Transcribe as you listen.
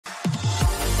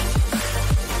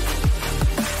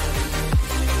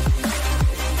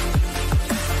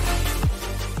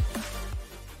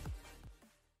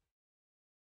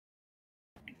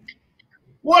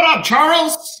What up,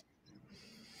 Charles?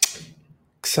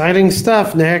 Exciting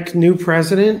stuff, Nick. New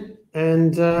president.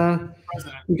 And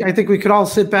I think we could all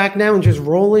sit back now and just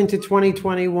roll into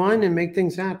 2021 and make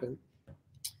things happen.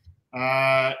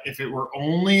 If it were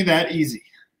only that easy.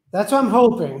 That's what I'm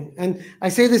hoping. And I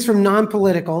say this from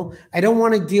non-political. I don't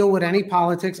want to deal with any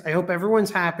politics. I hope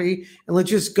everyone's happy, and let's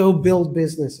just go build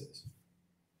businesses.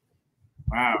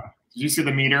 Wow. Did you see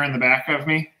the meter in the back of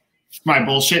me? My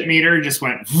bullshit meter just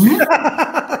went.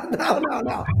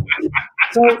 No.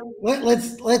 So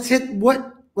let's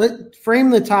frame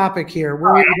the topic here.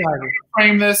 Where are we going?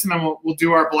 Frame this, and then we'll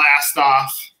do our blast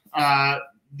off.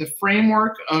 The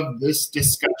framework of this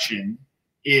discussion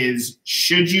is: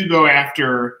 should you go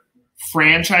after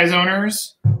franchise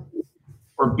owners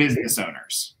or business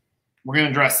owners? We're going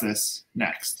to address this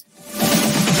next.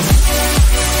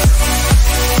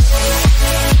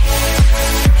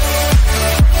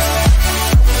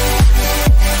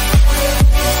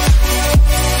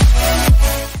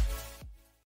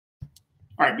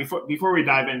 All right, before we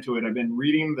dive into it, I've been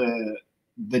reading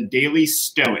the Daily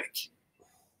Stoic,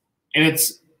 and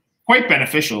it's quite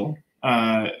beneficial.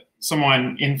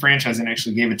 Someone in franchising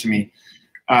actually gave it to me.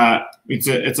 It's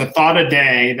a thought a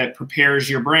day that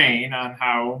prepares your brain on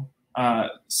how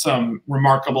some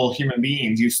remarkable human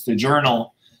beings used to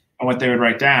journal and what they would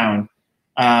write down.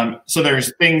 So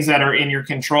there's things that are in your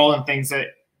control and things that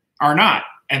are not.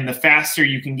 And the faster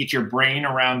you can get your brain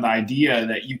around the idea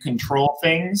that you control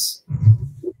things,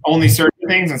 only certain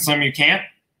things, and some you can't,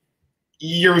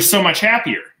 you're so much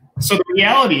happier. So the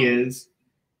reality is,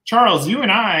 Charles, you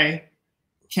and I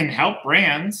can help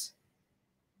brands,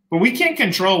 but we can't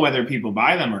control whether people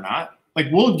buy them or not. Like,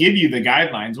 we'll give you the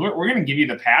guidelines. We're going to give you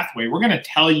the pathway. We're going to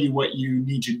tell you what you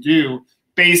need to do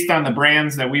based on the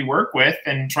brands that we work with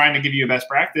and trying to give you a best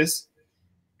practice.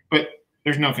 But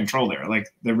there's no control there. Like,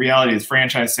 the reality is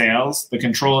franchise sales, the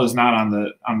control is not on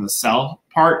the sell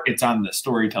part. It's on the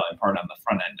storytelling part on the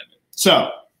front end of it. So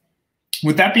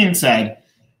with that being said,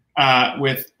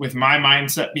 with my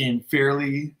mindset being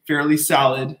fairly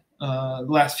solid the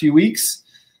last few weeks,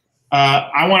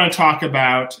 I want to talk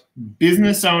about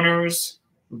business owners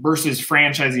versus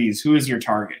franchisees. Who is your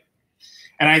target?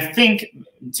 And I think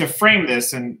to frame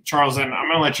this, and Charles, I'm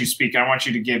going to let you speak. I want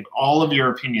you to give all of your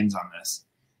opinions on this.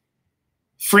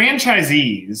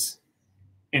 Franchisees,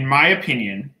 in my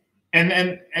opinion,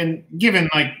 and given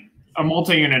like a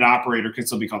multi-unit operator could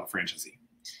still be called a franchisee.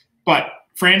 But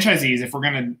franchisees, if we're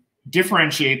going to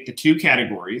differentiate the two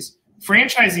categories,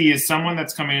 franchisee is someone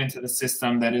that's coming into the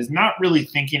system that is not really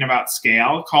thinking about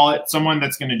scale. Call it someone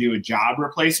that's going to do a job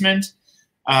replacement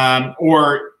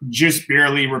or just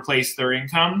barely replace their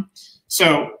income.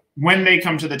 So when they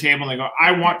come to the table and they go,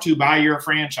 I want to buy your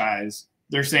franchise,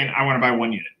 they're saying, I want to buy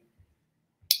one unit.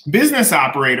 Business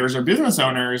operators or business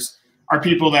owners are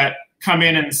people that come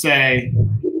in and say,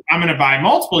 I'm going to buy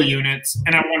multiple units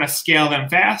and I want to scale them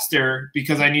faster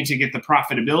because I need to get the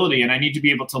profitability and I need to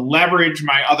be able to leverage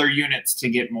my other units to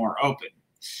get more open.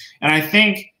 And I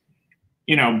think,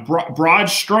 broad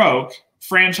stroke,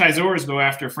 franchisors go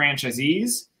after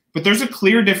franchisees, but there's a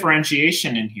clear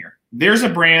differentiation in here. There's a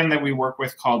brand that we work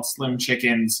with called Slim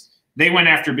Chickens. They went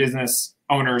after business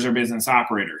owners or business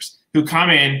operators who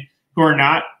come in who are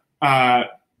not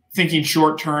thinking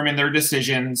short term in their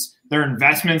decisions, their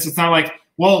investments. It's not like,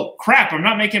 well, crap, I'm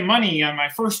not making money on my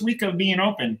first week of being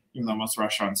open, even though most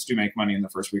restaurants do make money in the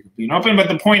first week of being open. But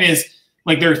the point is,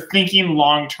 like, they're thinking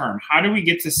long term. How do we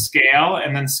get to scale?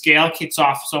 And then scale kicks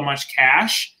off so much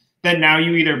cash that now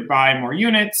you either buy more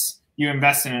units, you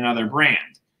invest in another brand.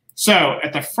 So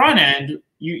at the front end,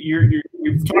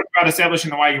 you've talked about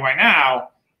establishing the why you why now.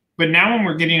 But now when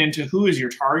we're getting into who is your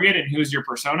target and who is your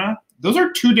persona, those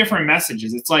are two different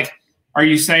messages. It's like, are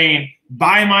you saying,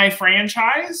 buy my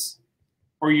franchise?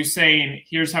 Or are you saying,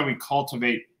 here's how we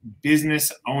cultivate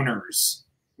business owners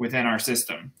within our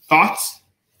system? Thoughts?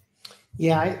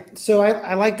 Yeah,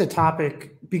 I like the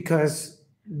topic because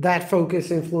that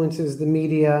focus influences the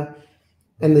media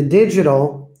and the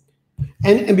digital.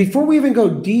 And before we even go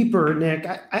deeper, Nick,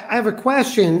 I have a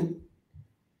question.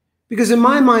 Because in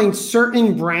my mind,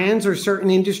 certain brands or certain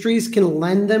industries can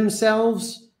lend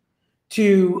themselves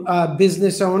to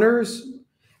business owners,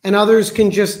 and others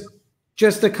can just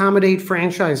accommodate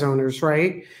franchise owners,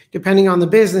 right? Depending on the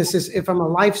business, if I'm a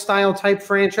lifestyle type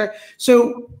franchise.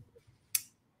 So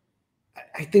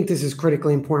I think this is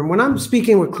critically important. When I'm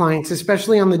speaking with clients,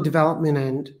 especially on the development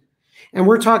end, and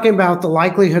we're talking about the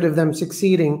likelihood of them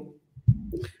succeeding,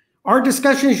 our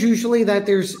discussion is usually that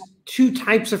there's two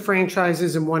types of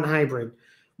franchises and one hybrid.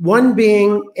 One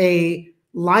being a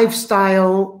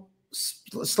lifestyle /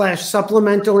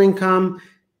 supplemental income,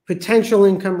 potential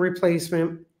income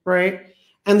replacement, right?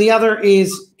 And the other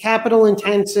is capital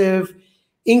intensive,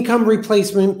 income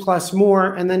replacement plus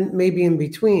more, and then maybe in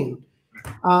between.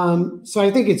 So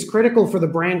I think it's critical for the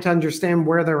brand to understand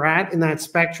where they're at in that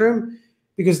spectrum,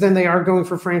 because then they are going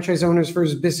for franchise owners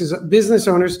versus business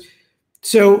owners.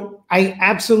 So I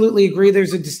absolutely agree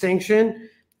there's a distinction.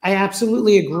 I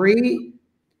absolutely agree.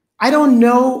 I don't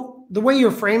know the way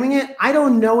you're framing it. I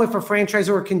don't know if a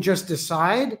franchisor can just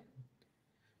decide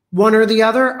one or the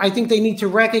other. I think they need to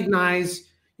recognize,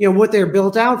 what they're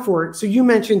built out for. So you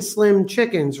mentioned Slim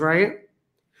Chickens, right?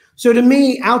 So to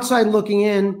me, outside looking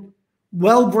in,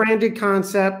 well-branded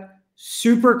concept,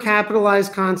 super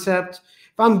capitalized concept.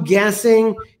 If I'm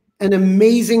guessing, an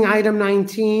amazing item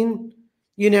 19,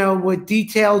 with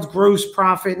detailed gross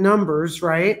profit numbers,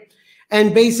 right?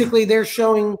 And basically they're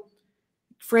showing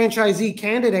franchisee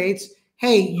candidates,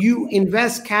 hey, you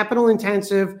invest capital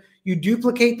intensive, you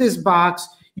duplicate this box,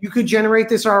 you could generate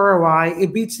this ROI.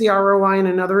 It beats the ROI in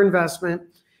another investment.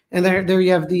 And there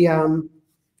you have the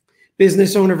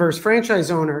business owner versus franchise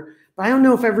owner. But I don't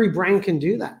know if every brand can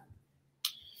do that.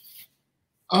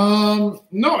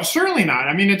 No, certainly not.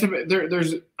 I mean,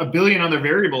 there's a billion other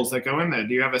variables that go in there.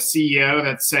 Do you have a CEO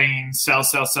that's saying sell,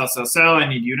 I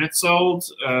need units sold?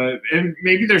 And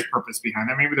maybe there's purpose behind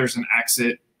that. Maybe there's an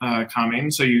exit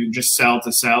coming. So you just sell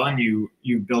to sell and you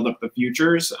build up the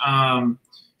futures.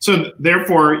 So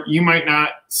therefore, you might not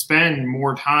spend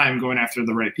more time going after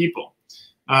the right people.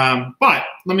 But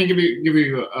let me give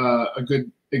you a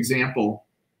good example.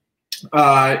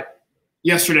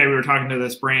 Yesterday, we were talking to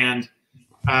this brand.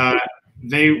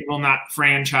 They will not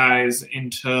franchise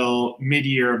until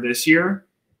mid-year of this year,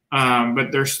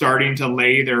 but they're starting to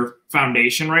lay their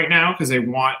foundation right now because they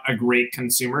want a great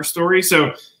consumer story.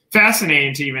 So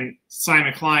fascinating to even sign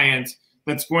a client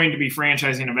that's going to be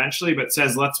franchising eventually, but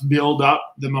says, let's build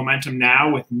up the momentum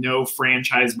now with no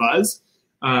franchise buzz,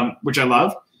 which I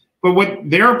love. But what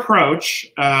their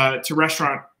approach to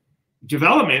restaurant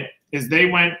development is they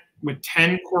went with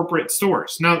 10 corporate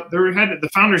stores. Now, the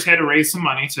founders had to raise some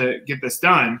money to get this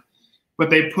done, but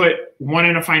they put one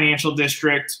in a financial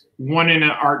district, one in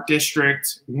an art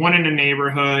district, one in a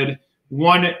neighborhood,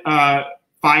 one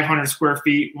 500 square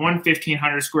feet, one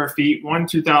 1,500 square feet, one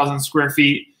 2,000 square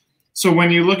feet. So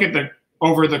when you look at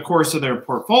over the course of their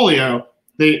portfolio,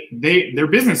 they're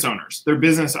business owners, they're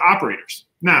business operators.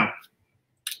 Now,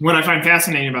 what I find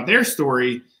fascinating about their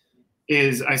story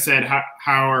is I said,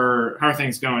 how are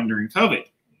things going during COVID?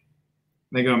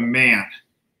 They go, man,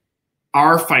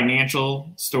 our financial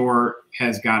store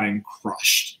has gotten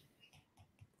crushed.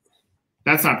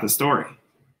 That's not the story.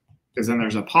 Because then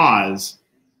there's a pause.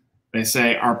 They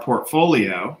say our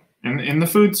portfolio, and in the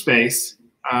food space,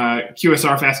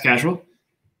 QSR, fast casual,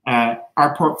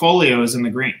 our portfolio is in the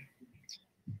green.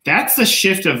 That's the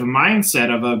shift of mindset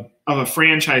of a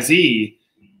franchisee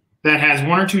that has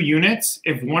one or two units.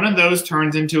 If one of those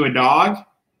turns into a dog,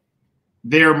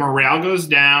 their morale goes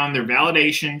down, their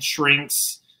validation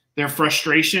shrinks, their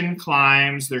frustration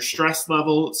climbs, their stress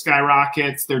level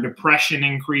skyrockets, their depression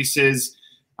increases.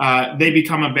 They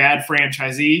become a bad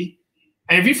franchisee.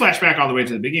 And if you flash back all the way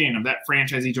to the beginning of that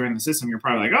franchisee joining the system, you're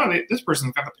probably like, oh, this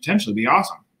person's got the potential to be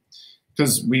awesome.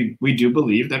 Because we do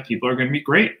believe that people are going to be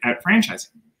great at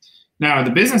franchising. Now, the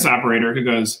business operator who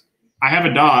goes, I have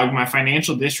a dog, my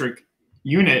financial district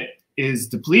unit is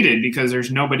depleted because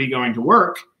there's nobody going to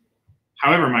work.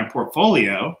 However, my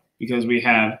portfolio, because we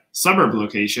have suburb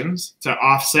locations to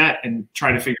offset and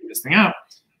try to figure this thing out,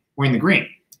 we're in the green.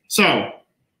 So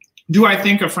do I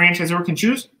think a franchisor can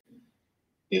choose?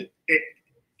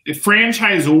 If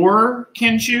franchisor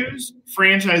can choose,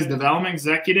 franchise development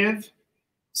executive,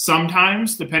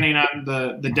 sometimes, depending on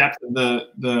the depth of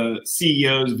the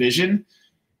CEO's vision.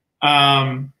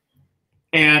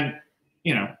 And,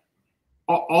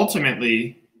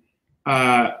 ultimately,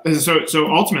 so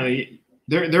ultimately,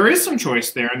 there is some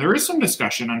choice there, and there is some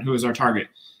discussion on who is our target.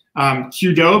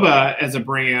 Qdoba as a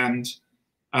brand,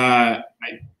 I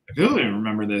really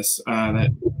remember this,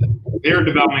 that their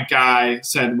development guy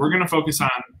said, we're going to focus on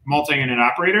multi-unit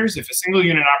operators. If a single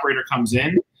unit operator comes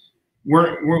in,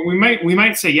 we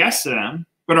might say yes to them,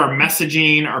 but our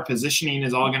messaging, our positioning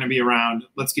is all going to be around,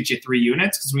 let's get you 3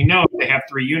 units, because we know if they have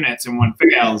 3 units and one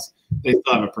fails, they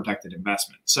still have a protected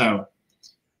investment. So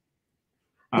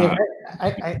I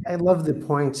love the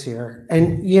points here.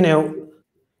 And,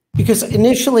 because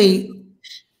initially,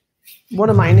 one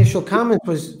of my initial comments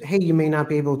was, hey, you may not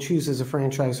be able to choose as a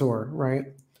franchisor, right?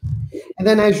 And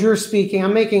then as you're speaking,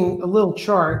 I'm making a little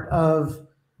chart of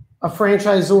a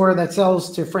franchisor that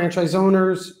sells to franchise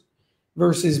owners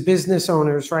versus business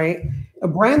owners, right? A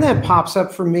brand that pops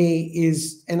up for me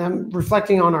is, and I'm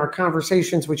reflecting on our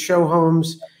conversations with Show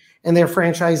Homes and their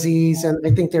franchisees, and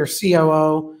I think their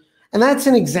COO. And that's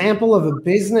an example of a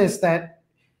business that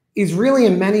is really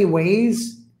in many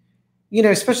ways,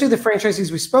 especially the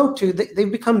franchisees we spoke to,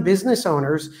 they've become business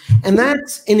owners. And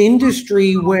that's an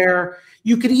industry where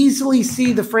you could easily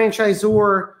see the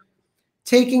franchisor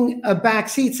taking a back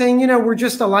seat saying, we're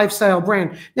just a lifestyle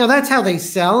brand. Now that's how they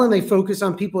sell and they focus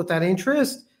on people with that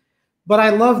interest. But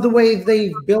I love the way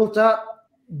they've built up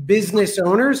business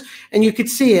owners, and you could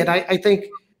see it. I think,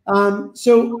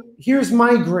 so here's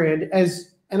my grid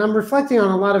and I'm reflecting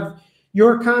on a lot of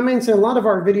your comments and a lot of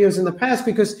our videos in the past,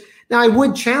 because now I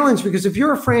would challenge, because if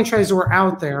you're a franchisor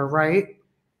out there, right,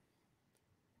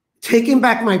 taking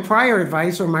back my prior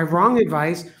advice or my wrong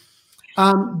advice,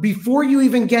 before you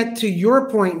even get to your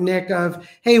point, Nick, of,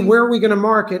 hey, where are we going to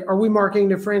market? Are we marketing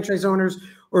to franchise owners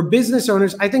or business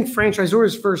owners? I think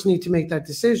franchisors first need to make that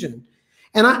decision.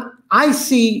 And I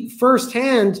see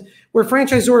firsthand where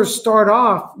franchisors start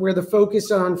off where the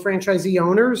focus on franchisee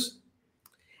owners.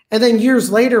 And then years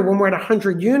later, when we're at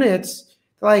 100 units,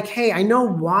 they're like, hey, I know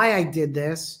why I did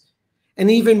this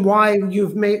and even why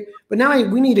you've made, but now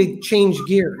we need to change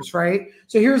gears, right?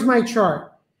 So here's my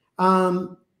chart.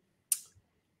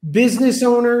 Business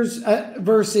owners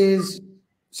versus,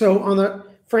 so on the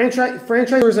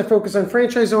franchisors that focus on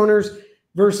franchise owners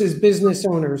versus business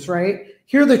owners, right?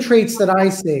 Here are the traits that I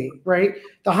see, right?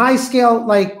 The high scale,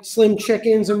 like Slim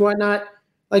Chickens and whatnot,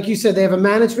 like you said, they have a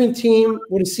management team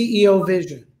with a CEO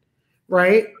vision,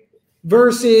 right?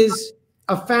 Versus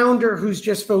a founder who's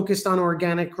just focused on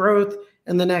organic growth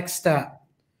and the next step.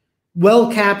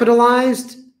 Well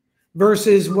capitalized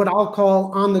versus what I'll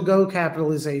call on the go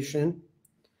capitalization.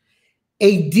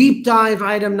 A deep dive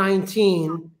item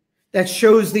 19 that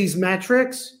shows these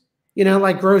metrics,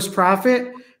 like gross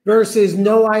profit, versus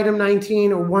no item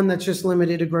 19 or one that's just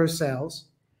limited to gross sales.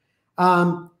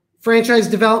 Franchise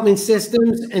development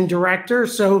systems and director.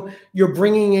 So you're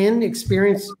bringing in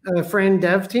experienced friend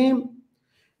dev team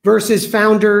versus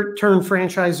founder turned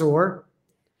franchisor.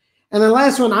 And the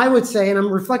last one I would say, and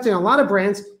I'm reflecting on a lot of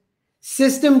brands,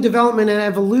 system development and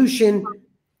evolution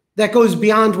that goes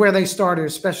beyond where they started,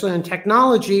 especially on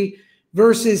technology,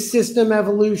 versus system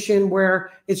evolution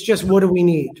where it's just what do we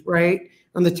need, right?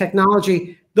 On the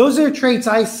technology. Those are traits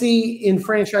I see in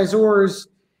franchisors,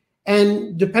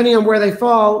 and depending on where they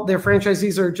fall, their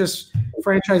franchisees are just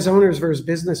franchise owners versus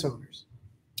business owners.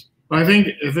 Well, I think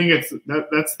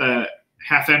that's the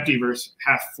half empty versus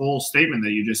half full statement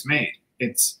that you just made.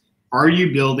 It's, are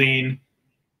you building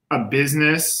a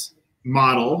business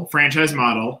model, franchise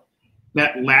model,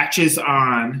 that latches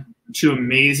on to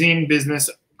amazing business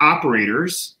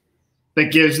operators,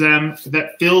 that gives them,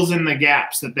 that fills in the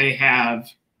gaps that they have?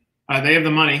 They have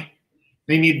the money,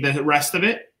 they need the rest of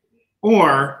it.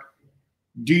 Or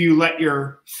do you let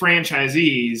your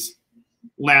franchisees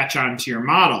latch onto your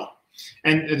model?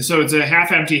 And so it's a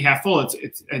half empty, half full.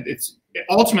 It's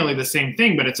ultimately the same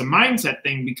thing, but it's a mindset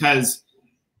thing, because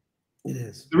it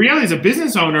is. The reality is, a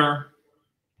business owner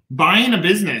buying a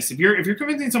business, if you're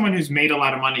convincing someone who's made a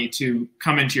lot of money to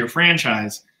come into your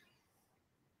franchise,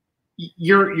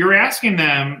 you're asking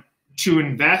them to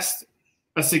invest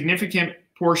a significant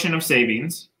portion of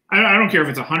savings. I don't care if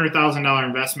it's $100,000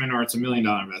 investment or it's $1 million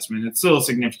investment. It's still a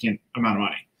significant amount of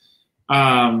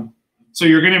money. So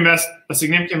you're going to invest a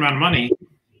significant amount of money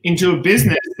into a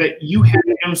business that you have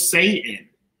no say in.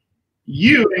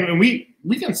 And we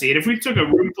can see it. If we took a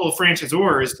room full of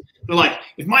franchisors, they're like,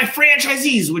 if my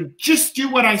franchisees would just do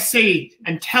what I say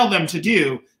and tell them to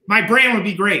do, my brand would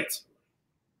be great.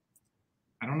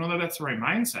 I don't know that that's the right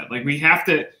mindset. Like, we have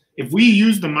to, if we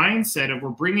use the mindset of we're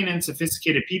bringing in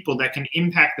sophisticated people that can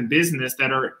impact the business,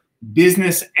 that are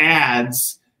business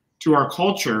adds to our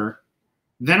culture,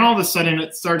 then all of a sudden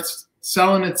it starts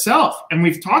selling itself. And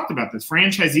we've talked about this.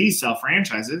 Franchisees sell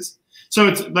franchises. So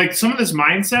it's like some of this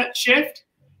mindset shift.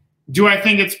 Do I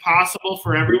think it's possible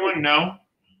for everyone? No,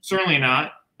 certainly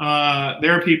not.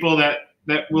 There are people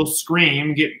that will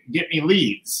scream, get me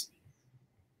leads.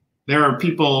 There are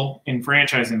people in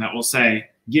franchising that will say,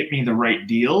 get me the right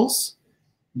deals.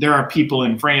 There are people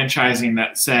in franchising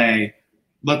that say,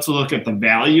 let's look at the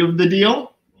value of the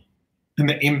deal and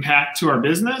the impact to our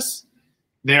business.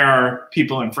 There are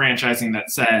people in franchising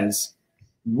that says,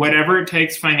 whatever it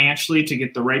takes financially to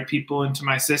get the right people into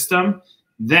my system,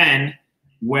 then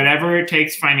whatever it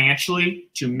takes financially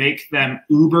to make them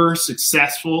uber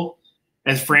successful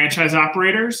as franchise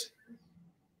operators,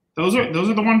 those are the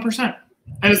 1%.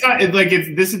 And it's not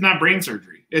this is not brain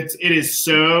surgery. It is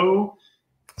so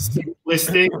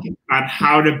simplistic on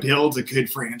how to build a good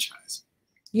franchise.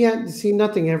 Yeah, see,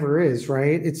 nothing ever is,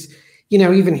 right? It's, you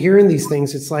know, even hearing these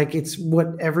things, it's like it's what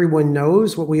everyone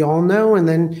knows, what we all know, and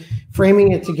then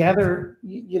framing it together,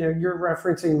 you know, you're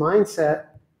referencing mindset.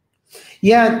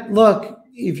 Yeah, look,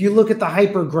 if you look at the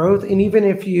hyper growth, and even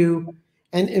if you,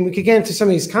 and we could get into some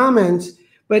of these comments,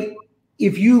 but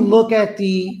if you look at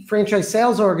the franchise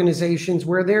sales organizations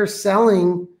where they're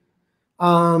selling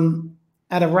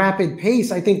at a rapid pace,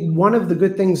 I think one of the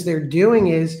good things they're doing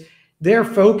is they're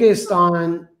focused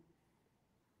on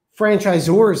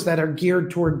franchisors that are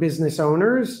geared toward business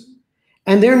owners.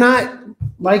 And they're not,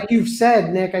 like you've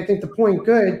said, Nick, I think the point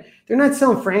good, they're not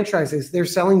selling franchises. They're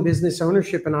selling business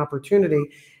ownership and opportunity.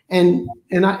 And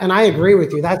I agree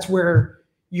with you. That's where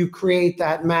you create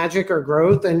that magic or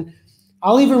growth. And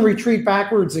I'll even retreat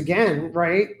backwards again,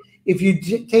 right? If you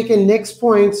take in Nick's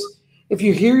points, if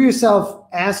you hear yourself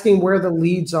asking where the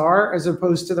leads are as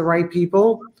opposed to the right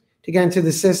people to get into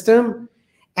the system,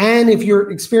 and if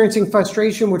you're experiencing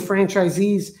frustration with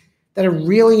franchisees that are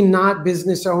really not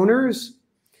business owners,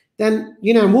 then,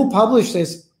 you know, and we'll publish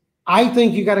this. I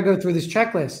think you got to go through this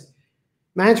checklist: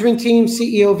 management team,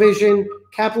 CEO vision,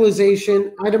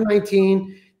 capitalization, item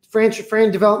 19,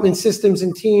 fran development systems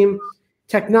and team,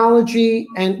 technology,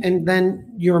 and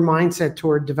then your mindset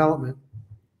toward development.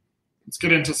 Let's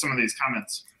get into some of these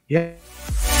comments. Yeah.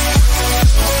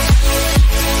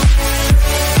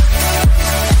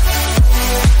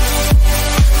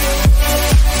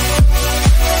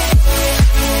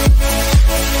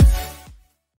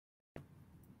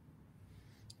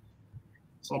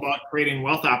 It's all about creating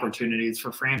wealth opportunities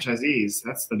for franchisees.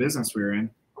 That's the business we're in.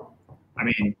 I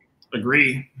mean,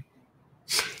 agree.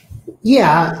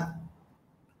 Yeah,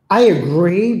 I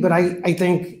agree, but I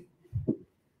think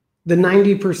the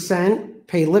 90%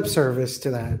 pay lip service to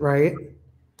that, right?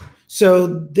 So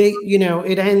they, you know,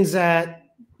 it ends at,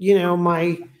 you know,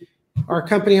 our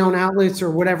company-owned outlets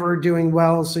or whatever are doing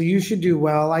well, so you should do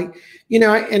well. You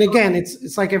know, and again,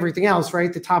 it's like everything else,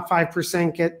 right? The top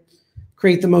 5%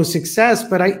 create the most success,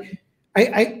 but I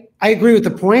agree with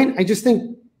the point. I just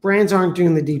think brands aren't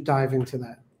doing the deep dive into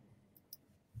that.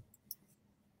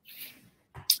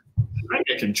 Hi,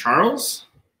 Nick and Charles.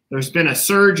 There's been a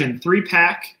surge in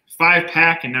 3-pack,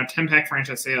 5-pack, and now 10-pack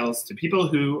franchise sales to people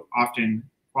who often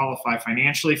qualify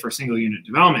financially for single unit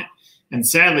development. And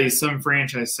sadly, some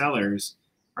franchise sellers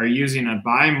are using a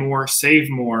buy more, save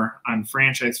more on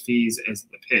franchise fees as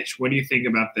the pitch. What do you think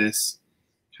about this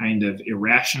kind of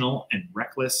irrational and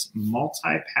reckless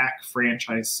multi-pack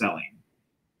franchise selling?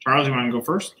 Charles, you want to go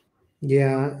first?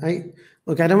 Yeah,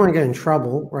 look, I don't want to get in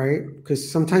trouble, right? Because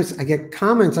sometimes I get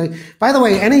comments. By the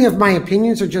way, any of my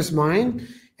opinions are just mine.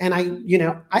 And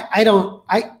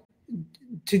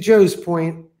to Joe's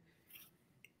point,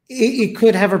 it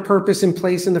could have a purpose in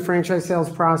place in the franchise sales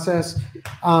process.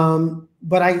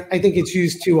 But I think it's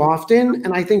used too often.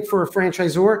 And I think for a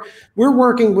franchisor, we're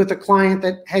working with a client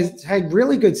that has had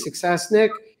really good success,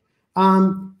 Nick.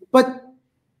 But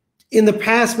in the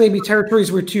past, maybe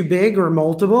territories were too big or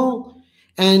multiple.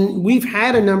 And we've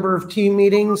had a number of team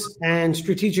meetings and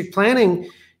strategic planning.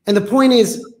 And the point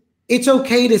is, it's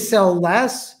okay to sell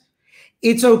less.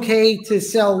 It's okay to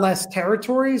sell less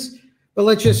territories, but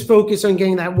let's just focus on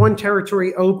getting that one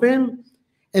territory open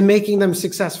and making them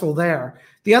successful there.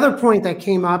 The other point that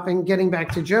came up, and getting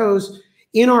back to Joe's,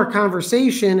 in our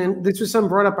conversation, and this was something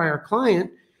brought up by our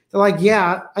client, they're like,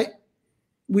 yeah,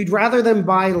 we'd rather them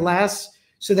buy less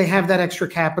so they have that extra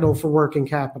capital for working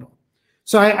capital.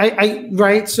 So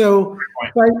right. So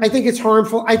I think it's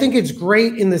harmful. I think it's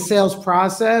great in the sales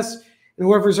process and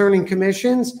whoever's earning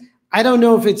commissions. I don't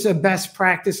know if it's a best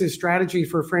practices strategy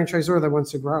for a franchisor that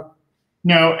wants to grow.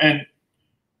 No, and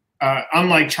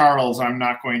unlike Charles, I'm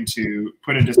not going to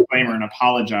put a disclaimer and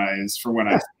apologize for what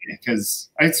I say, because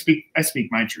I speak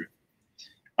my truth.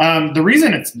 The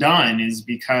reason it's done is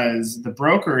because the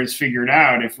broker has figured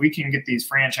out if we can get these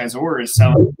franchisors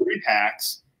selling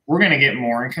 3-packs, we're going to get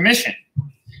more in commission.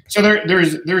 So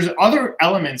there's other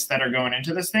elements that are going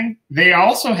into this thing. They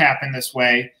also happen this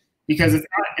way because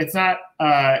it's not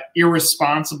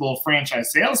irresponsible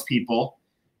franchise salespeople.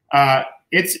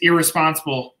 It's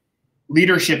irresponsible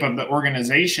leadership of the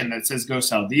organization that says go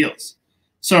sell deals.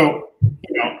 So,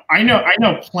 you know, I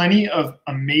know plenty of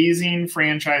amazing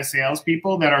franchise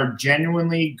salespeople that are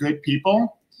genuinely good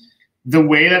people. The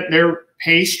way that their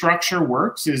pay structure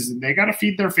works is they got to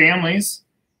feed their families.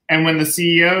 And when the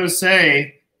CEOs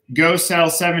say, go sell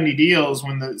 70 deals,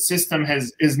 when the system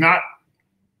is not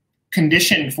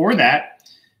conditioned for that,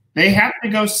 they have to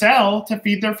go sell to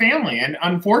feed their family. And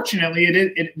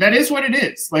unfortunately, that is what it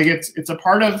is. Like it's a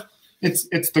part of,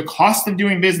 it's the cost of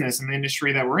doing business in the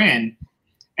industry that we're in.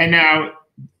 And now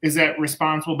is that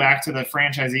responsible back to the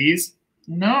franchisees?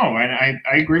 No, and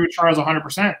I agree with Charles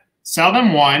 100%. Sell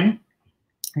them one,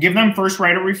 give them first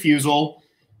right of refusal.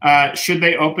 Should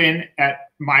they open at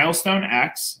milestone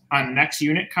X on next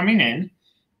unit coming in,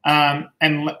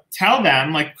 and tell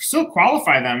them, like, still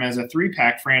qualify them as a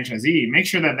 3-pack franchisee. Make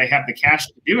sure that they have the cash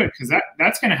to do it, because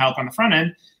that's going to help on the front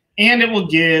end, and it will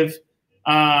give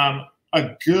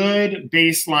a good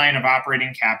baseline of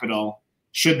operating capital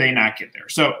should they not get there.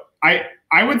 So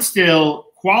I would still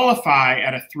qualify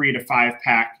at a 3 to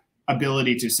 5-pack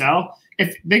ability to sell.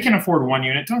 If they can afford 1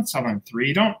 unit, don't sell them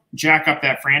 3. Don't jack up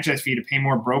that franchise fee to pay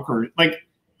more broker. Like,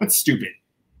 that's stupid.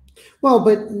 Well,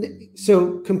 but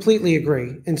so completely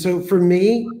agree. And so for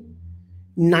me,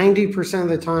 90% of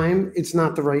the time, it's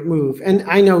not the right move. And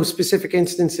I know specific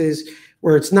instances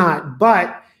where it's not.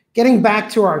 But getting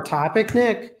back to our topic,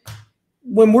 Nick,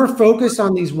 when we're focused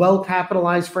on these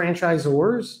well-capitalized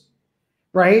franchisors,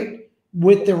 right,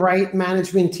 with the right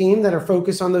management team that are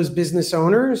focused on those business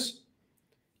owners,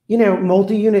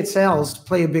 multi-unit sales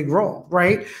play a big role,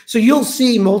 right? So you'll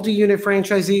see multi-unit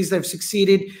franchisees that have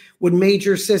succeeded with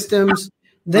major systems,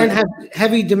 then have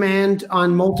heavy demand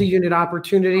on multi-unit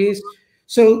opportunities.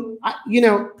 So,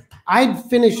 I'd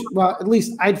finish, well, at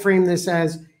least I'd frame this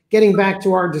as getting back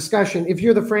to our discussion. If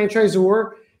you're the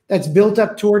franchisor that's built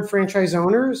up toward franchise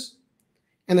owners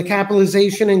and the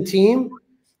capitalization and team,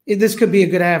 this could be a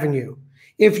good avenue.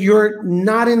 If you're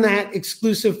not in that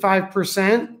exclusive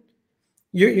 5%,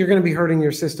 you're going to be hurting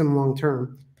your system long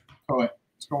term. Oh, wait.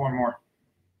 Let's go one more.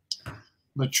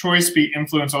 The choice be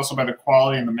influenced also by the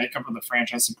quality and the makeup of the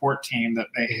franchise support team that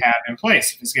they have in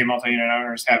place. Sophisticated multi-unit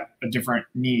owners have a different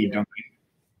need, don't they?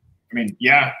 I mean,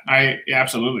 yeah,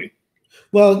 absolutely.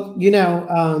 Well,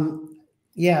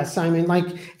 yeah, Simon, like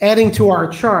adding to our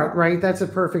chart, right? That's a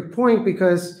perfect point,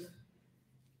 because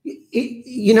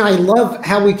I love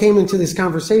how we came into this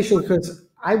conversation, because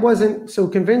I wasn't so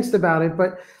convinced about it,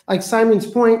 but like Simon's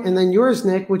point, and then yours,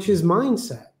 Nick, which is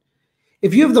mindset.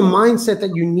 If you have the mindset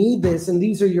that you need this and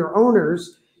these are your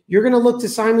owners, you're going to look to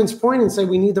Simon's point and say,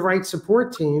 we need the right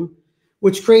support team,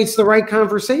 which creates the right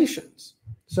conversations.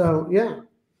 So, yeah.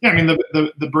 Yeah, I mean,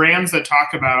 the brands that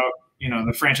talk about,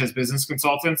 the franchise business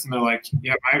consultants, and they're like,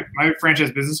 yeah, my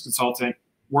franchise business consultant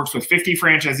works with 50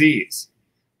 franchisees.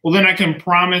 Well, then I can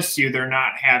promise you they're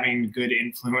not having good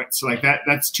influence. Like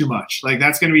that's too much. Like,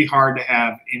 that's going to be hard to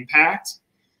have impact.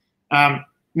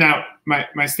 Now,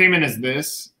 my statement is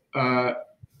this. I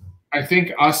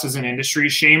think us as an industry,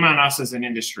 shame on us as an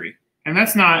industry. And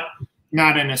that's not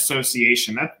an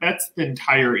association. That's the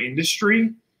entire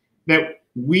industry, that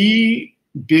we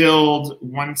build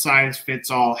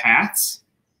one-size-fits-all hats.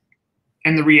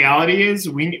 And the reality is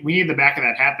we need the back of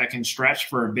that hat that can stretch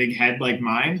for a big head like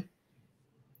mine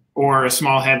or a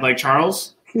small head like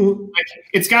Charles. Like,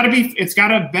 it's got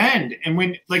to bend. And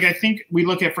when, like, I think we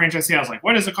look at franchise sales, like,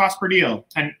 what is the cost per deal?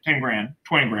 10 grand,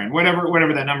 20 grand,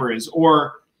 whatever that number is.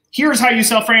 Or here's how you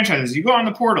sell franchises. You go on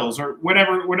the portals, or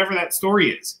whatever that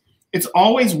story is. It's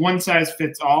always one size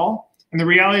fits all. And the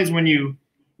reality is when you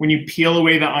peel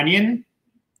away the onion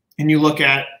and you look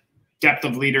at depth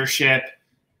of leadership,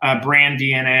 brand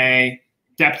DNA,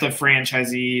 depth of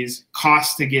franchisees,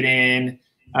 cost to get in,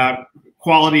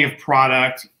 quality of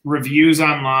product, reviews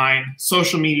online,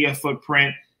 social media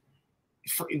footprint.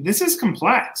 This is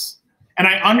complex. And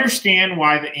I understand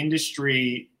why the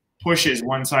industry pushes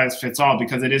one size fits all,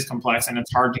 because it is complex and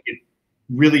it's hard to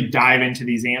really dive into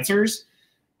these answers.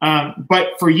 But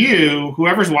for you,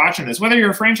 whoever's watching this, whether you're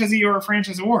a franchisee or a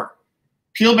franchisor,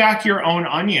 peel back your own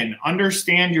onion,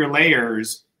 understand your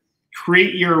layers,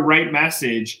 create your right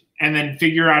message, and then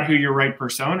figure out who your right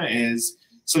persona is,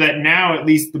 so that now at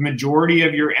least the majority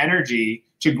of your energy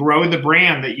to grow the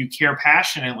brand that you care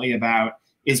passionately about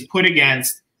is put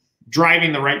against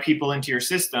driving the right people into your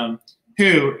system,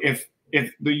 who, if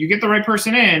you get the right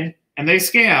person in and they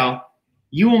scale,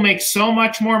 you will make so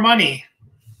much more money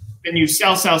than you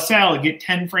sell, get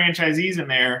 10 franchisees in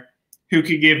there who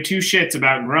could give two shits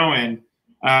about growing.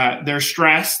 They're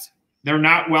stressed. They're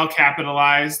not well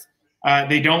capitalized.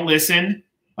 They don't listen.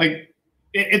 Like,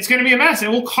 it's going to be a mess. It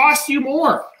will cost you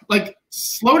more. Like,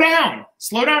 slow down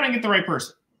and get the right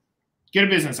person. Get a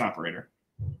business operator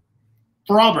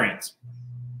for all brands.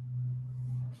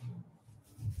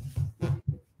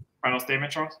 Final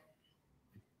statement, Charles?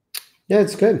 Yeah,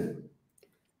 it's good.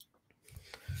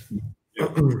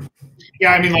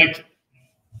 Yeah, I mean, like,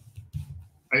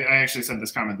 I actually said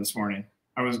this comment this morning.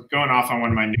 I was going off on one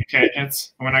of my Nick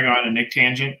tangents. And when I go on a Nick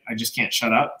tangent, I just can't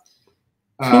shut up.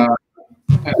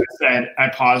 As I said, I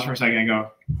paused for a second and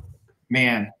go,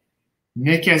 man,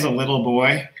 Nick as a little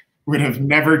boy would have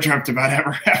never dreamt about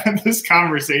ever having this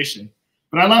conversation.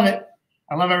 But I love it.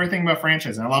 I love everything about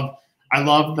franchising. I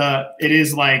love it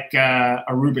is like a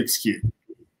Rubik's Cube.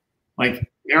 Like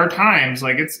there are times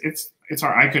like it's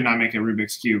hard. I could not make a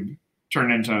Rubik's Cube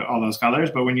turn into all those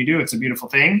colors, but when you do, it's a beautiful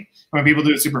thing. When people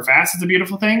do it super fast, it's a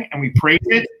beautiful thing, and we praise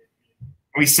it,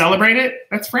 and we celebrate it.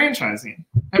 That's franchising.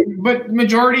 But the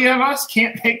majority of us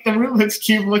can't make the Rubik's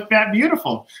Cube look that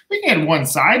beautiful. We can get one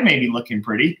side maybe looking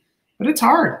pretty, but it's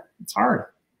hard. It's hard.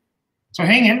 So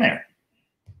hang in there.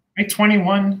 Make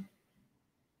 21.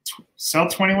 Sell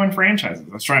 21 franchises.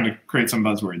 I was trying to create some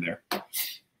buzzword there.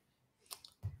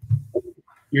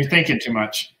 You're thinking too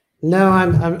much. No,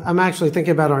 I'm actually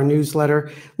thinking about our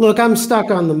newsletter. Look, I'm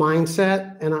stuck on the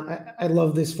mindset, and I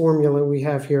love this formula we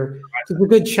have here. It's a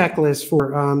good checklist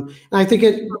for. And I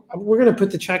think we're going to put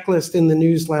the checklist in the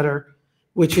newsletter,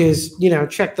 which is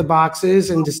check the boxes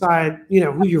and decide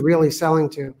who you're really selling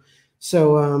to.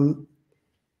 So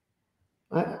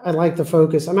I like the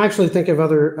focus. I'm actually thinking of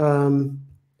other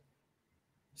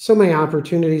so many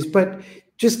opportunities, but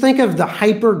just think of the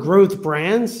hyper growth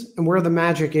brands and where the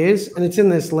magic is, and it's in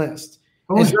this list.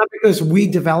 Oh, it's not because we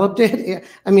developed it.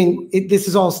 I mean, this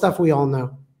is all stuff we all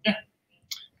know.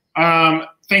 Yeah.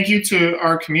 Thank you to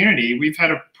our community. We've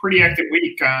had a pretty active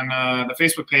week on the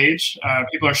Facebook page.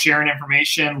 People are sharing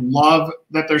information. Love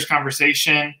that there's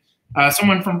conversation.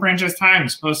 Someone from Franchise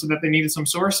Times posted that they needed some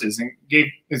sources and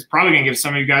is probably going to give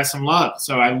some of you guys some love.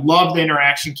 So I love the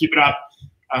interaction. Keep it up.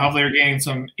 Hopefully you're getting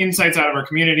some insights out of our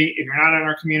community. If you're not in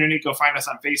our community, go find us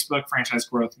on Facebook, Franchise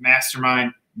Growth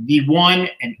Mastermind, the one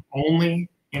and only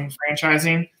in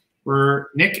franchising. We're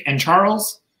Nick and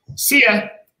Charles. See ya.